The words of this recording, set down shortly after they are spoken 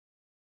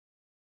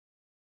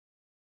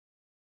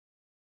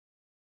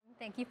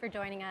Thank you for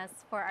joining us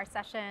for our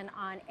session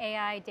on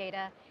AI,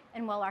 data,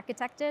 and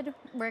well-architected.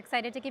 We're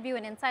excited to give you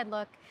an inside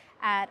look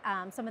at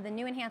some of the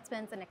new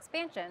enhancements and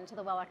expansion to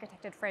the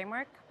well-architected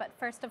framework. But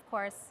first, of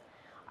course,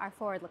 our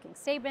forward-looking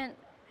statement,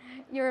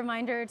 your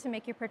reminder to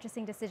make your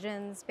purchasing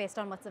decisions based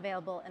on what's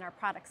available in our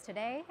products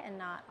today and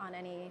not on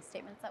any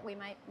statements that we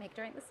might make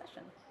during this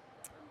session.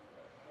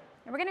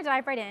 And we're going to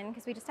dive right in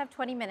because we just have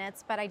 20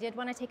 minutes, but I did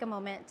want to take a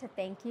moment to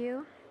thank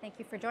you. Thank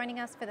you for joining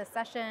us for this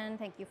session.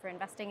 Thank you for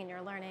investing in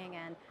your learning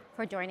and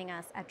for joining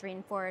us at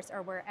Dreamforce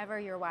or wherever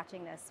you're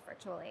watching this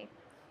virtually.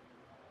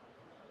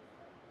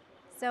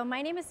 So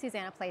my name is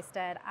Susanna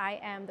Plaisted.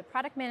 I am the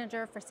product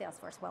manager for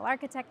Salesforce Well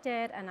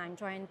Architected, and I'm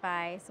joined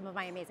by some of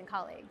my amazing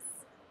colleagues.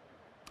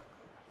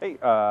 Hey,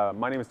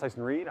 my name is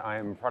Tyson Reed. I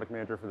am product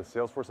manager for the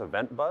Salesforce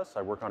Event Bus.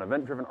 I work on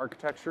event-driven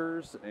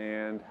architectures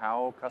and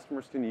how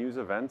customers can use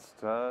events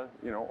to,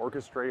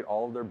 orchestrate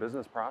all of their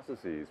business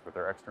processes with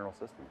their external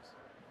systems.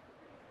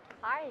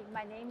 Hi,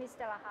 my name is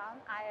Stella Han.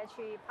 I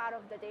actually part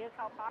of the Data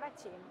Cloud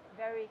product team.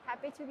 Very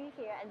happy to be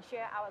here and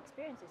share our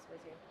experiences with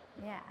you.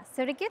 Yeah,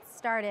 so to get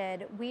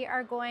started, we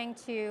are going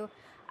to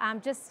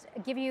just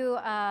give you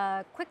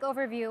a quick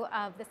overview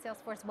of the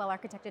Salesforce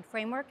well-architected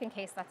framework in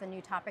case that's a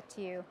new topic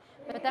to you.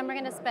 But then we're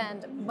going to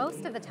spend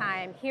most of the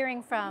time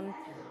hearing from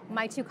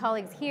my two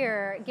colleagues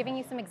here, giving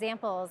you some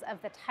examples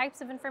of the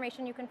types of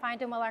information you can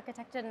find in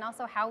well-architected and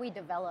also how we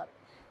develop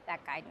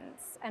that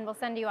guidance. And we'll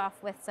send you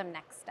off with some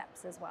next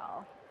steps as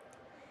well.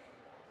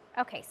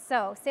 Okay,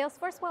 so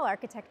Salesforce Well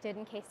Architected,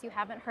 in case you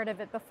haven't heard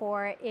of it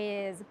before,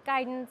 is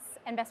guidance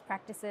and best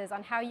practices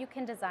on how you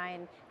can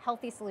design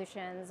healthy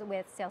solutions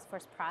with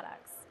Salesforce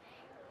products.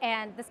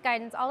 And this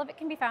guidance, all of it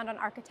can be found on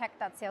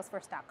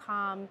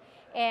architect.salesforce.com.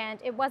 And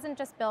it wasn't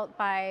just built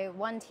by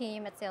one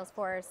team at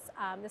Salesforce.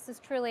 This is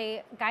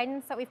truly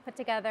guidance that we've put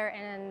together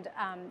and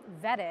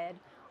vetted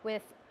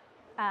with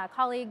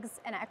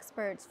colleagues and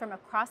experts from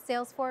across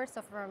Salesforce,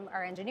 so from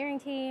our engineering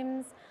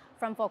teams,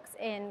 from folks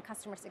in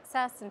customer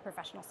success and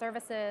professional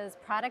services,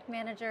 product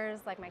managers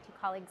like my two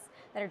colleagues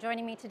that are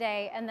joining me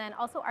today, and then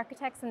also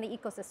architects in the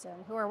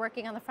ecosystem who are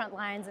working on the front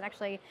lines and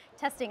actually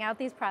testing out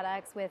these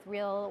products with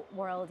real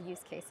world use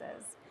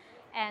cases.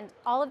 And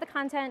all of the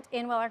content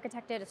in Well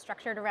Architected is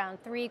structured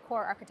around 3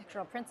 core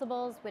architectural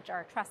principles, which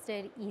are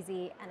trusted,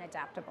 easy, and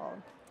adaptable.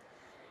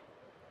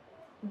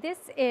 This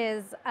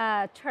is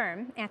a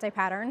term,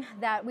 anti-pattern,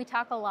 that we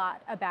talk a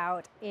lot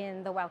about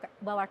in the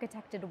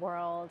well-architected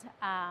world.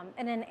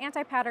 And an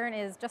anti-pattern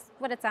is just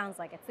what it sounds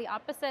like. It's the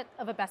opposite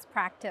of a best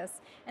practice.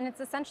 And it's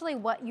essentially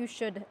what you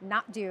should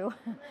not do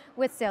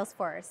with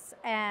Salesforce.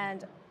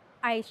 And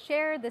I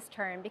share this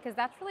term because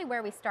that's really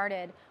where we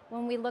started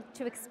when we looked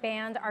to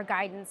expand our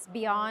guidance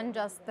beyond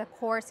just the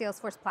core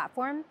Salesforce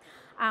platform.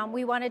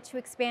 We wanted to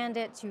expand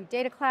it to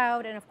Data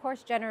Cloud and, of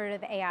course,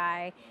 generative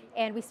AI.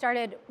 And we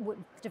started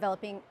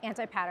developing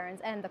anti-patterns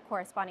and the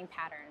corresponding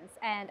patterns.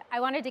 And I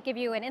wanted to give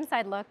you an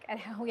inside look at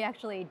how we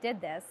actually did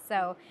this.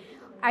 So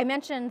I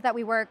mentioned that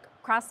we work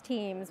cross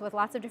teams with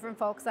lots of different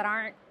folks that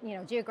aren't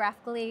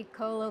geographically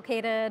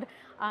co-located.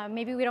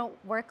 Maybe we don't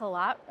work a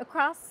lot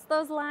across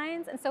those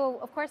lines. And so,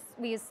 of course,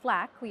 we use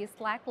Slack. We use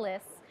Slack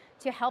lists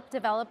to help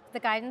develop the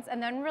guidance and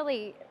then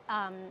really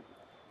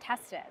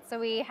test it. So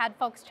we had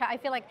folks I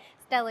feel like,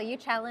 Stella, you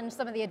challenged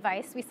some of the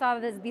advice. We saw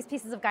these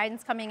pieces of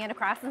guidance coming in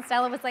across, and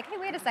Stella was like, hey,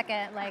 wait a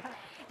second,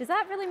 does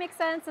that really make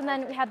sense? And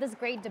then we had this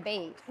great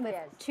debate with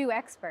 2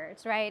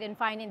 experts, right, in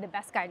finding the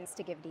best guidance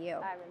to give to you.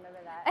 I remember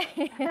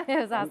that. It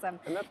was awesome.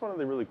 And that's one of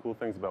the really cool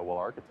things about Well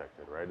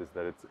Architected, right, is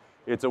that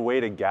it's a way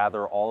to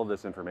gather all of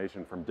this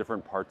information from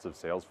different parts of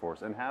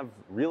Salesforce and have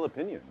real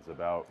opinions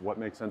about what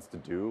makes sense to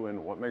do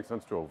and what makes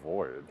sense to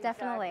avoid.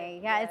 Definitely, Exactly.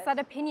 yeah, Yes. It's that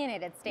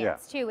opinionated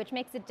stance too, which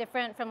makes it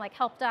different from like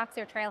help docs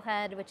or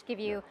Trailhead, which give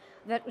you,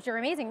 which are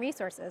amazing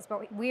resources,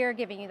 but we're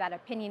giving you that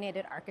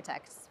opinionated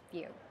architect's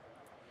view.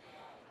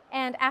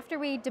 And after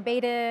we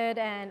debated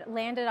and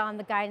landed on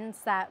the guidance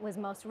that was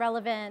most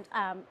relevant,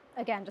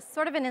 again, just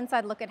sort of an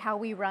inside look at how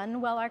we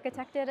run Well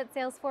Architected at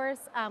Salesforce,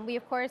 we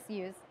of course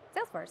use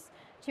Salesforce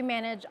to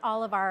manage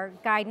all of our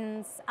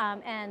guidance,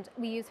 and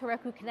we use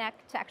Heroku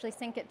Connect to actually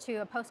sync it to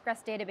a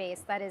Postgres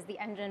database that is the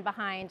engine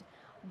behind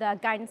the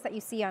guidance that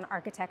you see on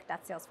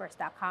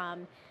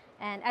architect.salesforce.com.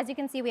 And as you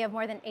can see, we have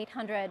more than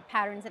 800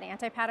 patterns and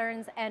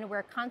anti-patterns, and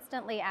we're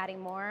constantly adding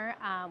more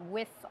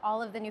with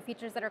all of the new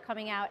features that are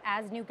coming out.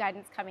 As new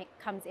guidance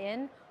comes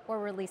in, we're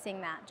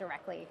releasing that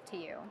directly to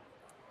you.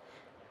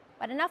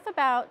 But enough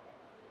about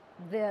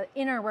the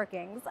inner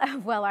workings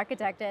of Well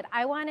Architected.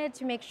 I wanted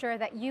to make sure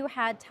that you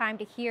had time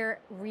to hear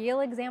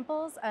real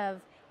examples of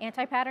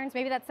anti-patterns.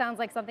 Maybe that sounds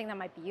like something that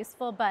might be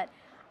useful, but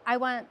I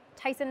want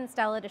Tyson and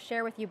Stella to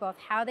share with you both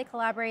how they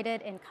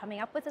collaborated in coming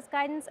up with this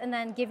guidance and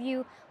then give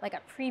you like a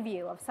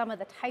preview of some of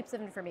the types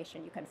of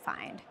information you can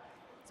find.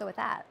 So with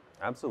that.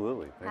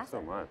 Absolutely, thanks so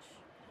Awesome. much.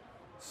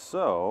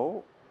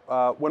 So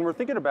when we're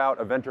thinking about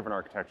event-driven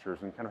architectures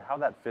and kind of how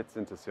that fits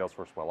into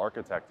Salesforce Well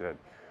Architected,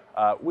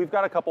 we've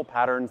got a couple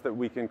patterns that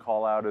we can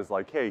call out as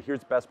like, hey,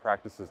 here's best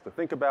practices to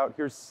think about.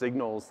 Here's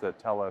signals that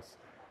tell us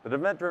that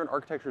event-driven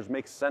architectures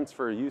make sense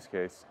for a use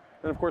case.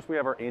 And of course, we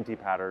have our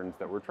anti-patterns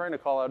that we're trying to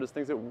call out as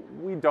things that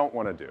we don't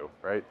want to do,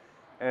 right?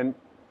 And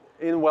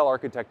in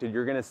well-architected,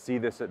 you're going to see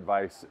this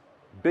advice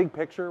big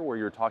picture where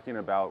you're talking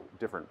about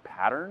different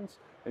patterns,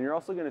 and you're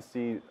also going to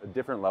see a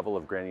different level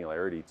of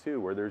granularity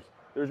too, where there's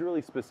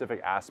really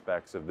specific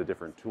aspects of the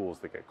different tools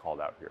that get called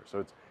out here.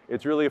 So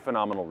it's really a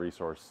phenomenal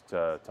resource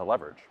to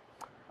leverage.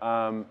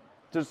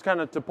 Just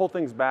kind of to pull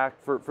things back,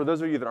 for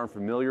those of you that aren't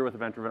familiar with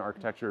event-driven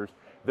architectures,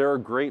 they're a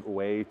great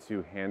way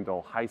to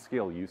handle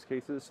high-scale use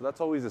cases. So that's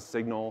always a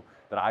signal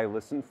that I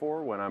listen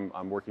for when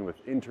I'm working with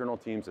internal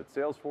teams at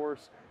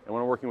Salesforce and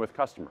when I'm working with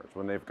customers.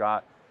 When they've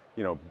got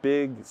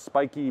big,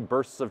 spiky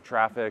bursts of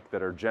traffic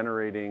that are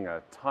generating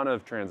a ton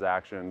of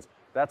transactions,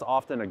 that's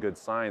often a good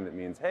sign that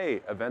means,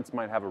 hey, events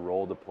might have a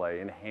role to play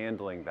in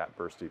handling that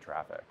bursty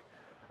traffic.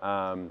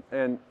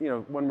 And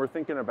when we're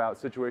thinking about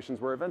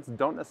situations where events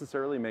don't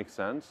necessarily make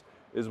sense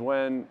is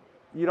when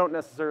you don't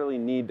necessarily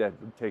need to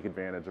take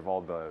advantage of all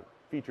the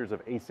features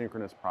of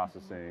asynchronous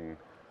processing,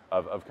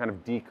 of kind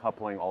of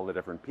decoupling all the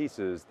different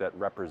pieces that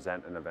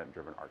represent an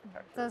event-driven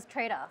architecture. Those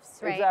trade-offs,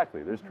 right?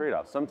 Exactly, there's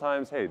trade-offs.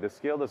 Sometimes, hey, the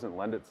scale doesn't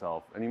lend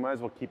itself, and you might as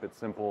well keep it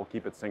simple,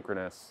 keep it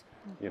synchronous,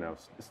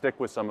 stick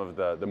with some of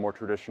the more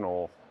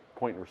traditional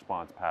point and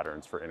response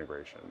patterns for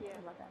integration. Yeah.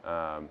 I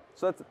love that.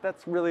 So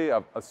that's really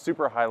a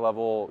super high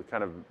level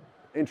kind of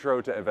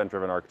intro to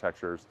event-driven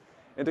architectures.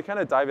 And to kind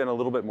of dive in a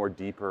little bit more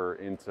deeper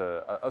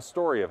into a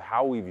story of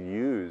how we've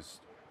used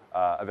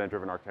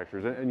event-driven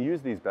architectures and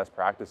use these best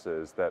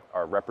practices that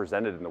are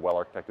represented in the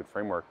well-architected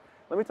framework,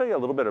 let me tell you a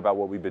little bit about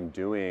what we've been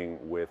doing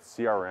with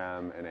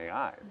CRM and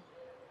AI.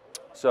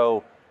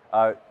 So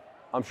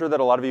I'm sure that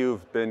a lot of you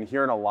have been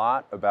hearing a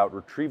lot about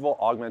retrieval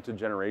augmented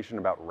generation,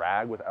 about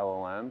RAG with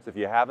LLMs. If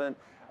you haven't,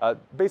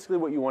 basically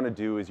what you want to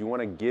do is you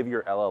want to give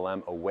your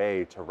LLM a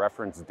way to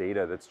reference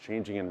data that's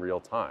changing in real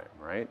time,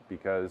 right?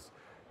 Because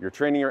you're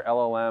training your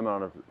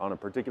LLM on a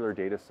particular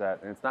data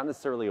set, and it's not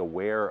necessarily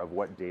aware of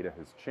what data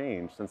has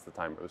changed since the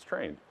time it was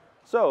trained.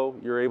 So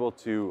you're able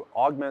to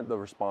augment the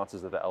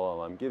responses that the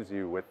LLM gives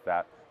you with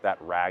that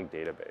RAG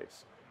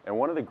database. And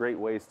one of the great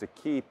ways to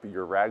keep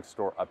your RAG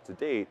store up to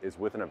date is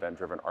with an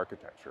event-driven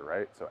architecture,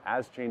 right? So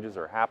as changes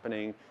are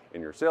happening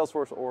in your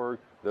Salesforce org,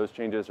 those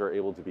changes are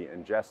able to be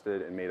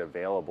ingested and made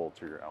available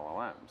to your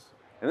LLMs.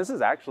 And this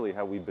is actually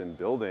how we've been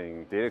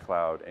building Data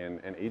Cloud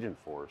and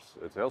Agentforce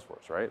at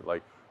Salesforce, right?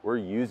 Like, we're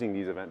using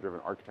these event-driven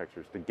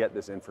architectures to get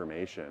this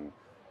information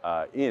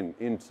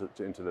into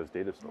those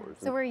data stores.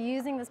 So we're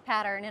using this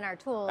pattern in our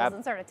tools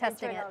and sort of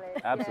testing it.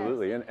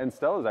 Absolutely, Yes. and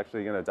Stella's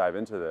actually going to dive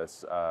into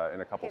this in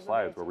a couple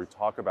slides where we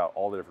talk about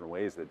all the different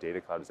ways that Data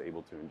Cloud is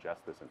able to ingest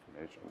this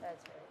information.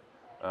 That's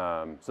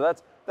right. So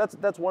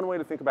that's one way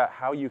to think about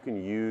how you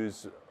can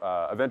use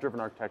event-driven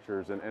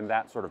architectures and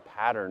that sort of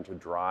pattern to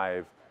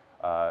drive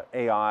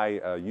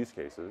AI use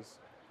cases.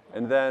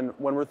 And then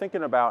when we're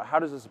thinking about how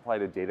does this apply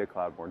to Data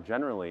Cloud more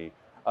generally,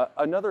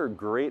 another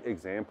great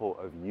example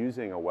of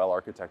using a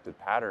well-architected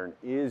pattern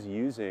is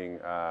using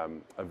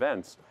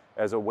events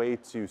as a way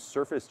to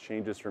surface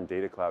changes from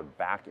Data Cloud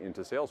back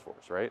into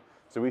Salesforce, right?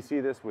 So we see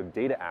this with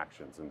data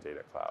actions in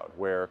Data Cloud,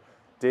 where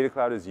Data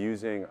Cloud is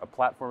using a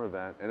platform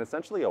event and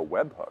essentially a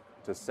webhook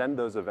to send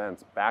those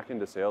events back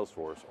into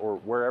Salesforce or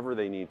wherever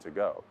they need to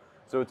go.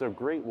 So it's a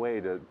great way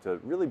to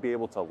really be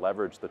able to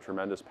leverage the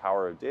tremendous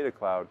power of Data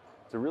Cloud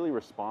to really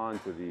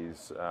respond to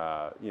these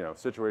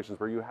situations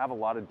where you have a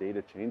lot of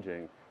data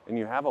changing and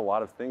you have a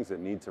lot of things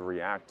that need to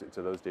react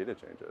to those data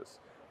changes.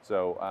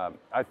 So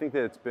I think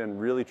that it's been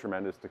really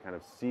tremendous to kind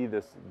of see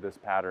this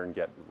pattern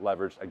get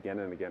leveraged again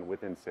and again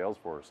within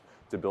Salesforce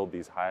to build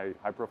these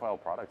high-profile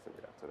products that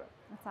we have today.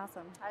 That's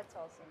awesome. That's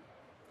awesome.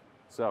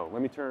 So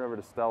let me turn it over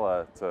to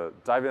Stella to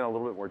dive in a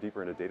little bit more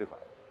deeper into Data Cloud.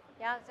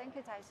 Yeah, thank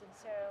you, Tyson.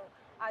 So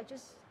I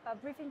just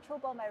briefly intro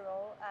about my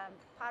role.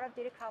 Part of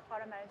Data Cloud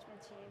product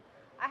management team.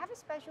 I have a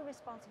special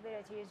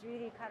responsibility is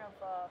really kind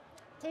of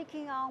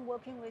taking on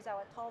working with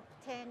our top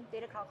 10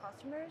 Data Cloud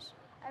customers.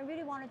 I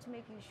really wanted to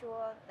making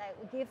sure that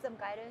we give them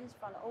guidance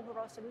from the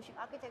overall solution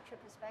architecture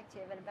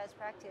perspective and best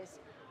practice,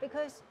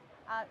 because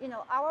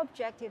our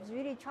objective is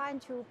really trying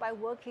to, by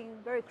working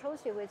very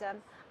closely with them,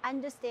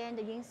 understand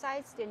the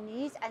insights, their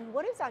needs, and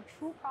what is our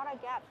true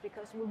product gaps,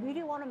 because we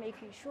really want to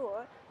making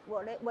sure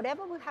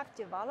whatever we have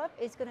developed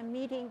is going to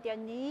meeting their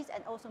needs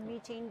and also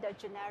meeting the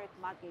generic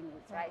market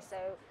needs, right? So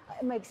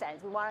it makes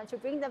sense. We wanted to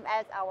bring them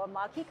as our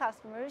marquee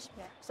customers.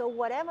 Yeah. So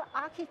whatever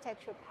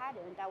architecture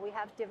pattern that we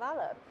have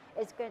developed,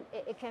 it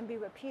can be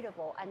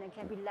repeatable and it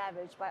can be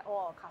leveraged by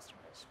all our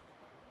customers,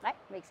 right?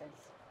 Makes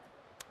sense.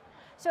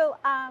 So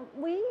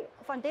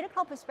from Data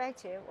Cloud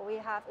perspective, we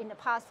have in the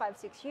past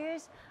 5-6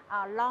 years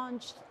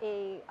launched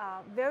a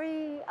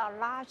very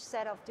large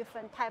set of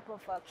different type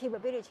of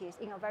capabilities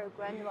in a very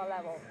granular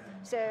level.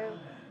 So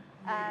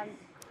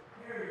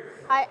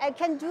I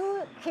can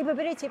do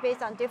capability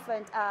based on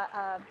different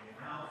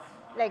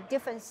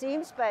different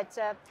themes, but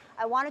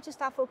I wanted to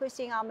start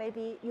focusing on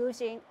maybe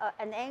using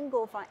an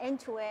angle from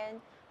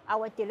end-to-end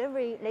our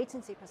delivery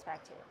latency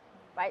perspective.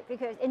 right?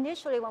 Because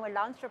initially when we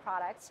launched the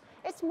products,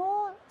 it's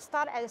more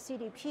started as a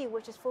CDP,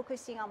 which is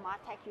focusing on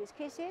MarTech use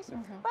cases.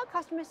 But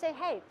customers say,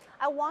 hey,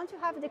 I want to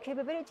have the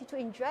capability to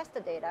ingest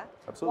the data.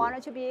 Absolutely.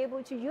 Wanted to be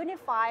able to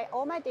unify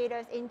all my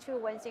data into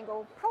one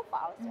single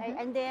profile. Right?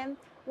 And then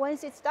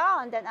once it's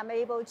done, then I'm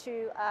able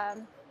to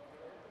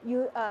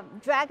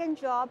drag and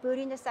drop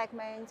building the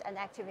segments and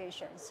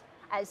activations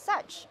as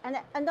such. And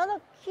another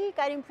key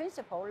guiding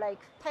principle, like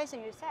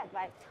Tyson, you said,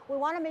 right? We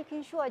want to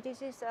making sure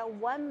this is a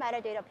one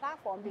metadata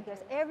platform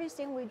because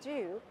everything we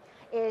do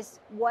is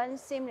one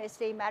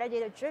seamlessly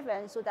metadata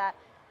driven so that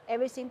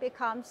everything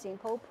becomes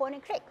simple point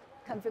and click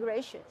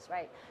configurations,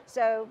 right?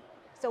 So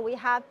we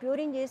have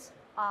building this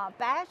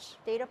batch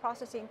data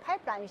processing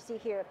pipeline. You see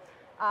here,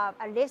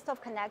 a list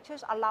of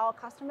connectors allow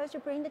customers to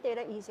bring the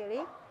data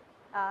easily.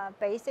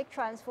 Basic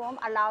transform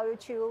allow you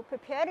to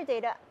prepare the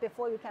data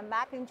before you can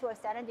map into a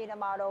standard data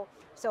model,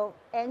 so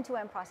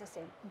end-to-end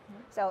processing.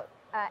 So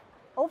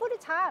over the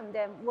time,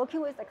 then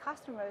working with the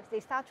customers, they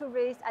start to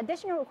raise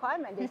additional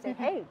requirements. They say,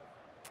 hey,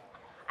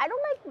 I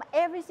don't like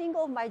every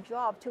single of my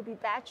job to be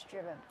batch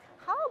driven.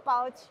 How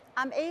about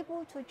I'm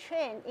able to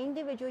train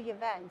individual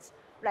events,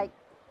 like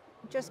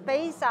just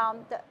based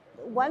on the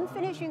one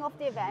finishing of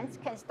the events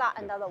can start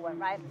another one,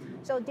 right?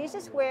 So this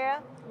is where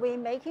we're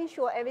making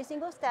sure every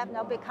single step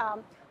now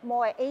become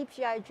more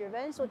API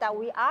driven so that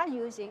we are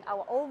using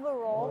our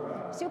overall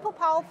super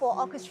powerful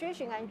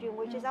orchestration engine,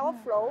 which is our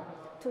flow,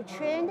 to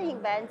train the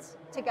events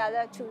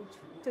together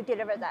to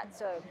deliver that.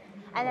 So,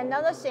 and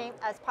another thing,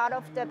 as part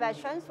of the batch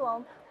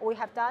transform, we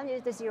have done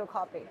is the zero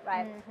copy,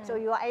 right? So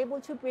you are able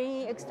to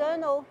bring in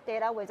external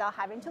data without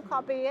having to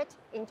copy it,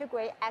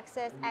 integrate,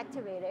 access,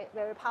 activate it,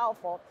 very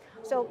powerful.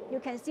 So you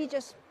can see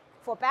just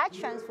for batch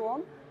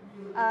transform,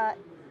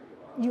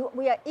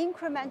 we are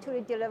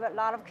incrementally deliver a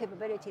lot of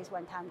capabilities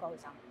when time goes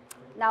on.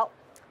 Now,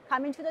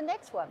 coming to the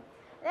next one.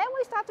 Then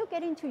we start to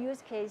get into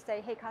use case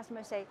that, hey,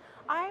 customers say,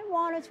 I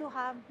wanted to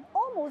have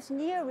almost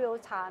near real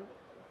time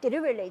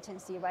delivery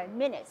latency, right,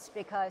 minutes,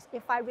 because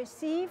if I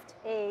received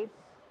a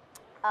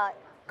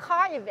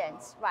car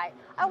events, right,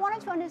 I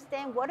wanted to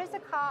understand what is the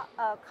car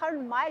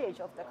current mileage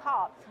of the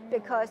car,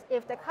 because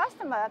if the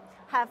customer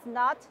have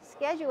not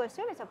scheduled a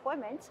service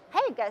appointment,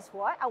 hey, guess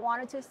what? I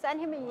wanted to send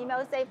him an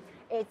email say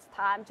it's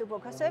time to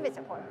book a service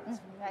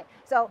appointment, right?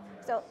 So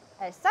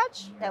as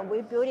such, then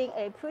we're building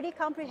a pretty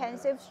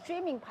comprehensive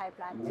streaming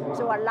pipeline,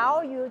 so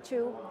allow you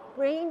to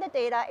bring the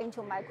data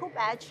into micro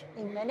batch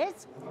in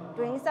minutes,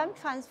 bring some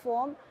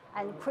transform,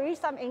 and create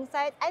some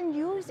insight, and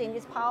using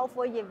these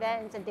powerful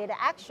events and data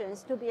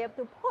actions to be able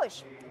to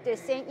push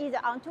this thing either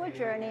onto a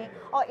journey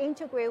or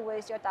integrate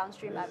with your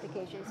downstream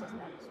application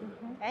systems,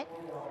 right?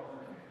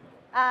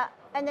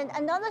 And then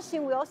another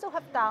thing we also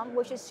have done,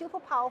 which is super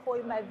powerful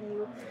in my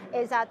view,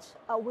 is that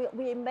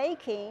we're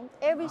making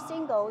every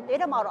single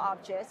data model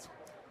object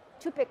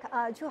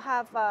to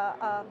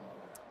have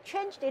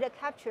change data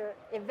capture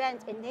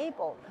event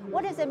enabled.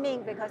 What does it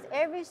mean? Because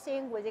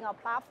everything within our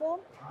platform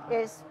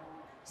is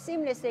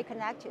seamlessly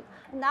connected.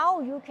 Now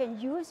you can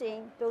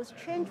using those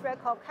change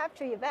record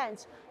capture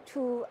events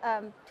to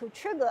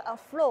trigger a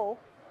flow,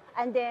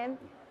 and then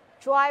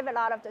drive a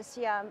lot of the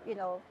CM,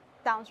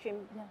 downstream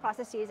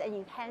processes and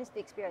enhance the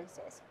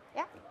experiences.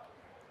 Yeah.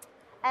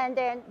 And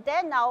then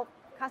now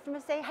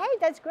customers say, hey,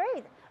 that's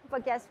great.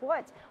 But guess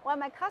what? When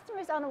my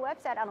customers on the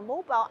website on the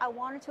mobile, I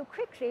wanted to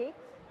quickly,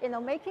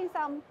 making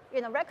some,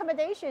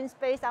 recommendations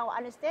based on our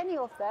understanding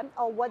of them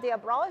or what they are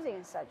browsing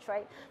and such,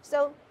 right?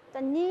 So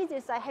the need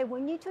is that, hey,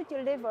 we need to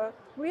deliver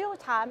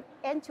real-time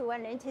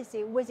end-to-end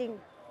latency within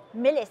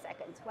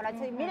milliseconds. When I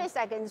say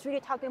milliseconds, really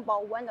talking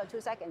about 1 or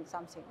 2 seconds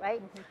something,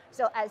 right?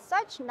 So as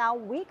such, now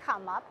we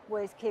come up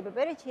with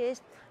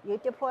capabilities. You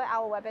deploy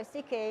our web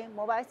SDK,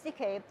 mobile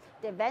SDK,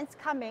 the events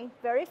coming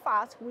very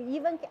fast. We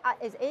even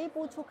is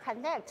able to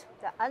connect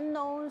the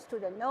unknowns to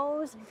the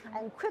knowns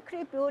and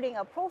quickly building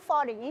a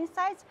profiling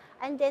insights,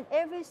 and then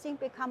everything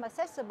become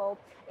accessible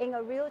in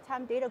a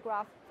real-time data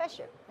graph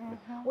fashion.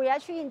 We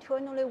actually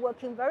internally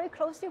working very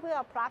closely with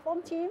our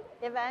platform team,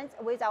 events,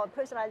 with our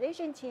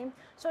personalization team.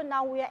 So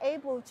now we are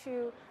able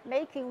to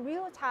making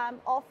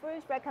real-time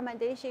offers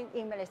recommendation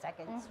in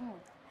milliseconds.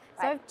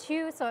 So I have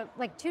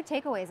two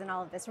takeaways in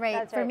all of this, right?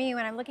 That's For right. me,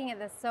 when I'm looking at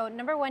this, so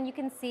number one, you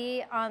can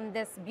see on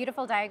this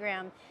beautiful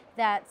diagram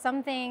that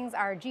some things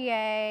are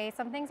GA,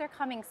 some things are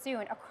coming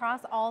soon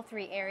across all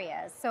three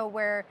areas. So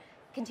we're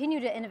continue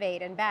to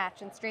innovate and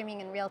batch and streaming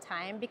in real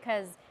time,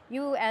 because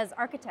you as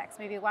architects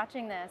maybe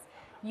watching this,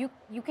 you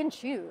can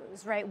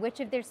choose, right?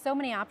 There's so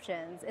many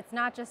options. It's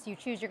not just you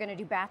choose, you're going to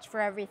do batch for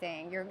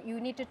everything. You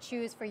need to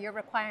choose for your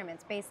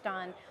requirements based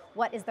on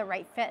what is the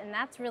right fit. And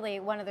that's really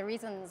one of the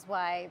reasons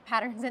why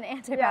patterns and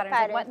anti-patterns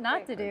and what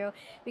not to do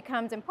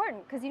becomes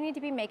important, because you need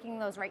to be making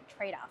those right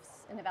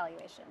trade-offs in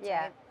evaluations.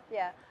 Yeah, right?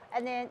 yeah.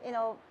 And then,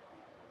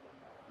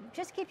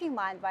 just keep in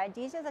mind, right,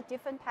 these are the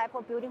different type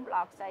of building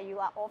blocks that you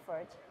are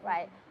offered,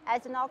 right?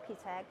 As an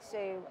architect,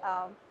 so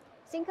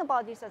think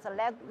about this as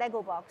a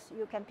Lego box.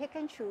 You can pick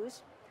and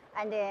choose,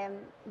 and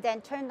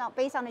then turn out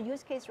based on the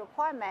use case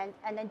requirement,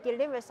 and then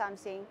deliver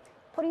something,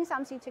 putting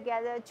something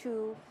together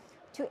to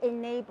to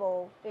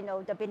enable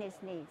the business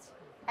needs.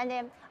 And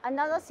then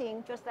another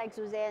thing, just like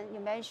Suzanne, you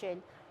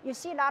mentioned, you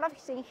see a lot of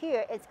things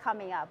here, it's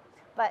coming up.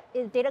 But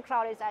Data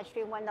Cloud is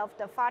actually one of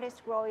the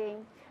fastest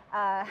growing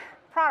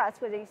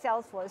products within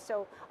Salesforce.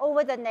 So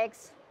over the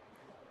next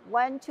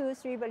 1, 2,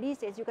 3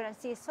 releases, you're going to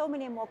see so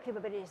many more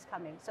capabilities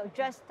coming. So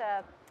just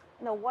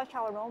watch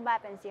our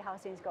roadmap and see how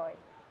things going.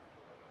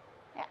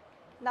 Yeah.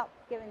 Now,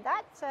 given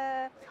that,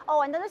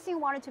 another thing I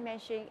wanted to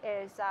mention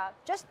is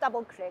just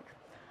double click.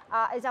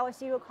 Is our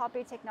zero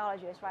copy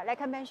technologies, right?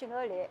 Like I mentioned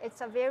earlier,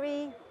 it's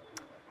really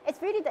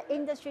the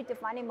industry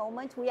defining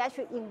moment. We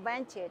actually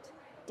invented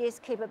these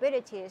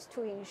capabilities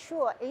to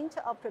ensure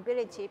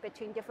interoperability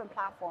between different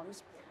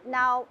platforms.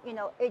 Now,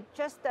 it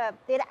just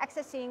data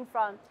accessing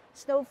from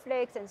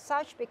snowflakes and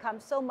such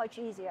becomes so much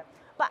easier.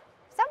 But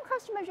some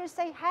customers just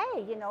say,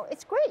 hey,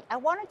 it's great. I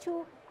wanted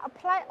to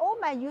apply all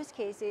my use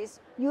cases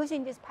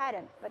using this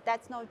pattern, but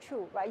that's not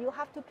true, right? You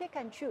have to pick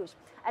and choose,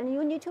 and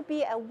you need to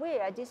be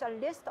aware. These are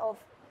list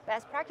of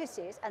best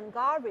practices and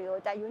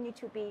guardrails that you need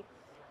to be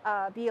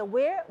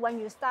aware when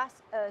you start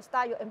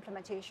your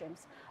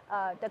implementations.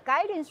 The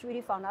guidance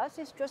really from us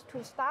is just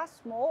to start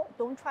small.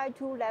 Don't try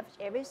to leverage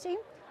everything,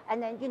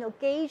 and then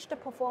gauge the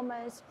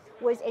performance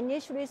with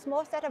initially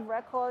small set of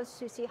records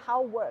to see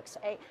how it works.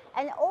 Right?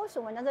 And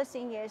also another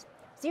thing is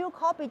zero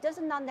copy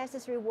doesn't not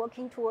necessarily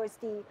working towards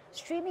the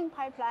streaming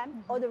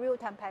pipeline or the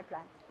real-time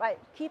pipeline. Right?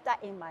 Keep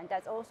that in mind.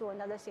 That's also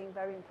another thing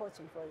very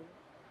important for you.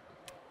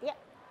 Yeah.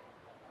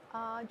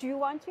 Do you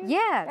want to?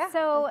 Yeah,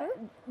 so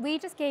we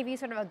just gave you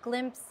sort of a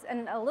glimpse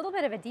and a little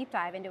bit of a deep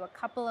dive into a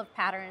couple of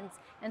patterns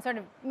and sort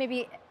of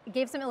maybe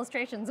gave some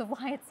illustrations of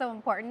why it's so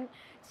important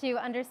to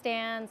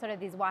understand sort of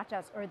these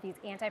watch-outs or these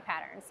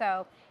anti-patterns.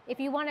 So if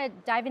you want to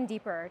dive in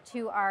deeper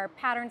to our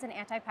patterns and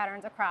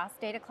anti-patterns across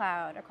Data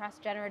Cloud, across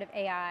generative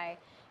AI,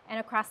 and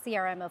across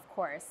CRM, of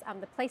course.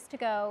 The place to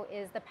go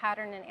is the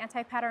Pattern and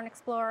Anti-Pattern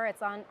Explorer.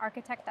 It's on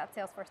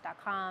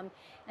architect.salesforce.com.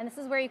 And this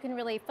is where you can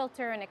really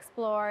filter and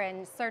explore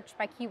and search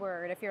by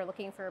keyword if you're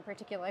looking for a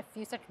particular, if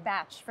you search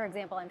batch, for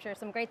example, I'm sure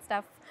some great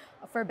stuff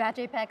for Batch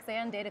Apex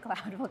and Data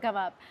Cloud will come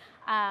up.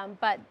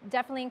 But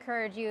definitely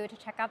encourage you to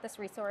check out this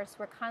resource.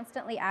 We're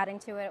constantly adding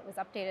to it. It was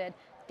updated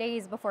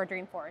days before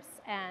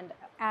Dreamforce. And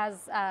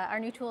as our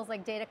new tools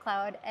like Data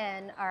Cloud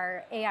and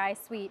our AI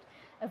suite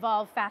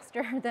evolve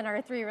faster than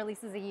our 3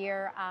 releases a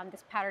year,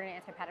 this Pattern and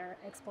Anti-Pattern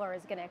Explorer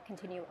is going to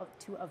continue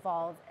to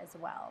evolve as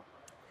well.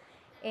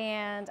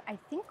 And I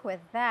think with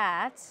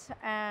that,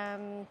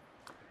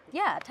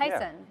 yeah,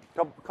 Tyson.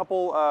 Yeah.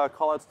 Couple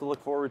call-outs to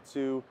look forward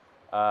to.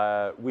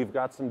 We've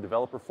got some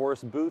developer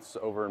forest booths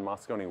over in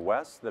Moscone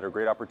West that are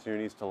great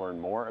opportunities to learn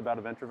more about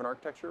event-driven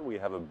architecture. We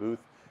have a booth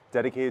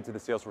dedicated to the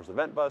Salesforce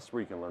Event Bus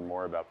where you can learn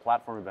more about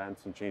platform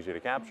events and change data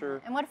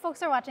capture. And what if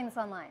folks are watching this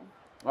online?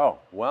 Oh,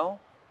 well,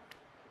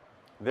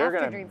 they're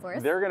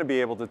going to be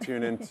able to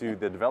tune into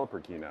the developer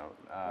keynote,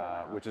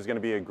 which is going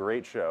to be a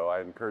great show. I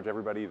encourage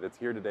everybody that's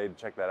here today to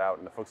check that out,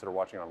 and the folks that are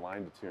watching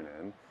online to tune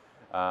in.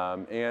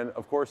 And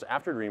of course,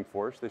 after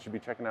Dreamforce, they should be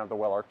checking out the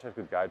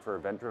Well-Architected Guide for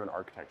Event-Driven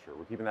Architecture.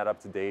 We're keeping that up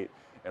to date,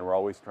 and we're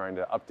always trying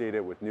to update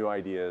it with new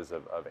ideas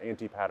of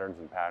anti-patterns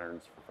and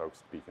patterns for folks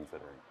to be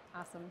considering.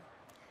 Awesome.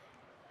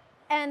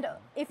 And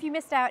if you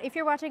missed out, if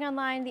you're watching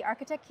online, the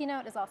Architect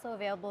Keynote is also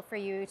available for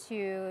you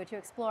to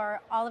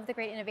explore all of the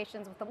great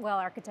innovations with the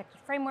Well-Architected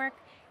framework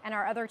and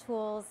our other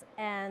tools.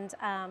 And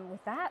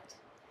with that,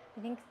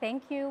 I think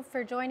thank you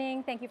for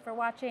joining, thank you for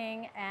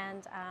watching,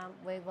 and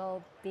we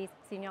will be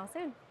seeing you all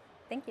soon.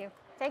 Thank you.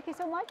 Thank you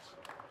so much.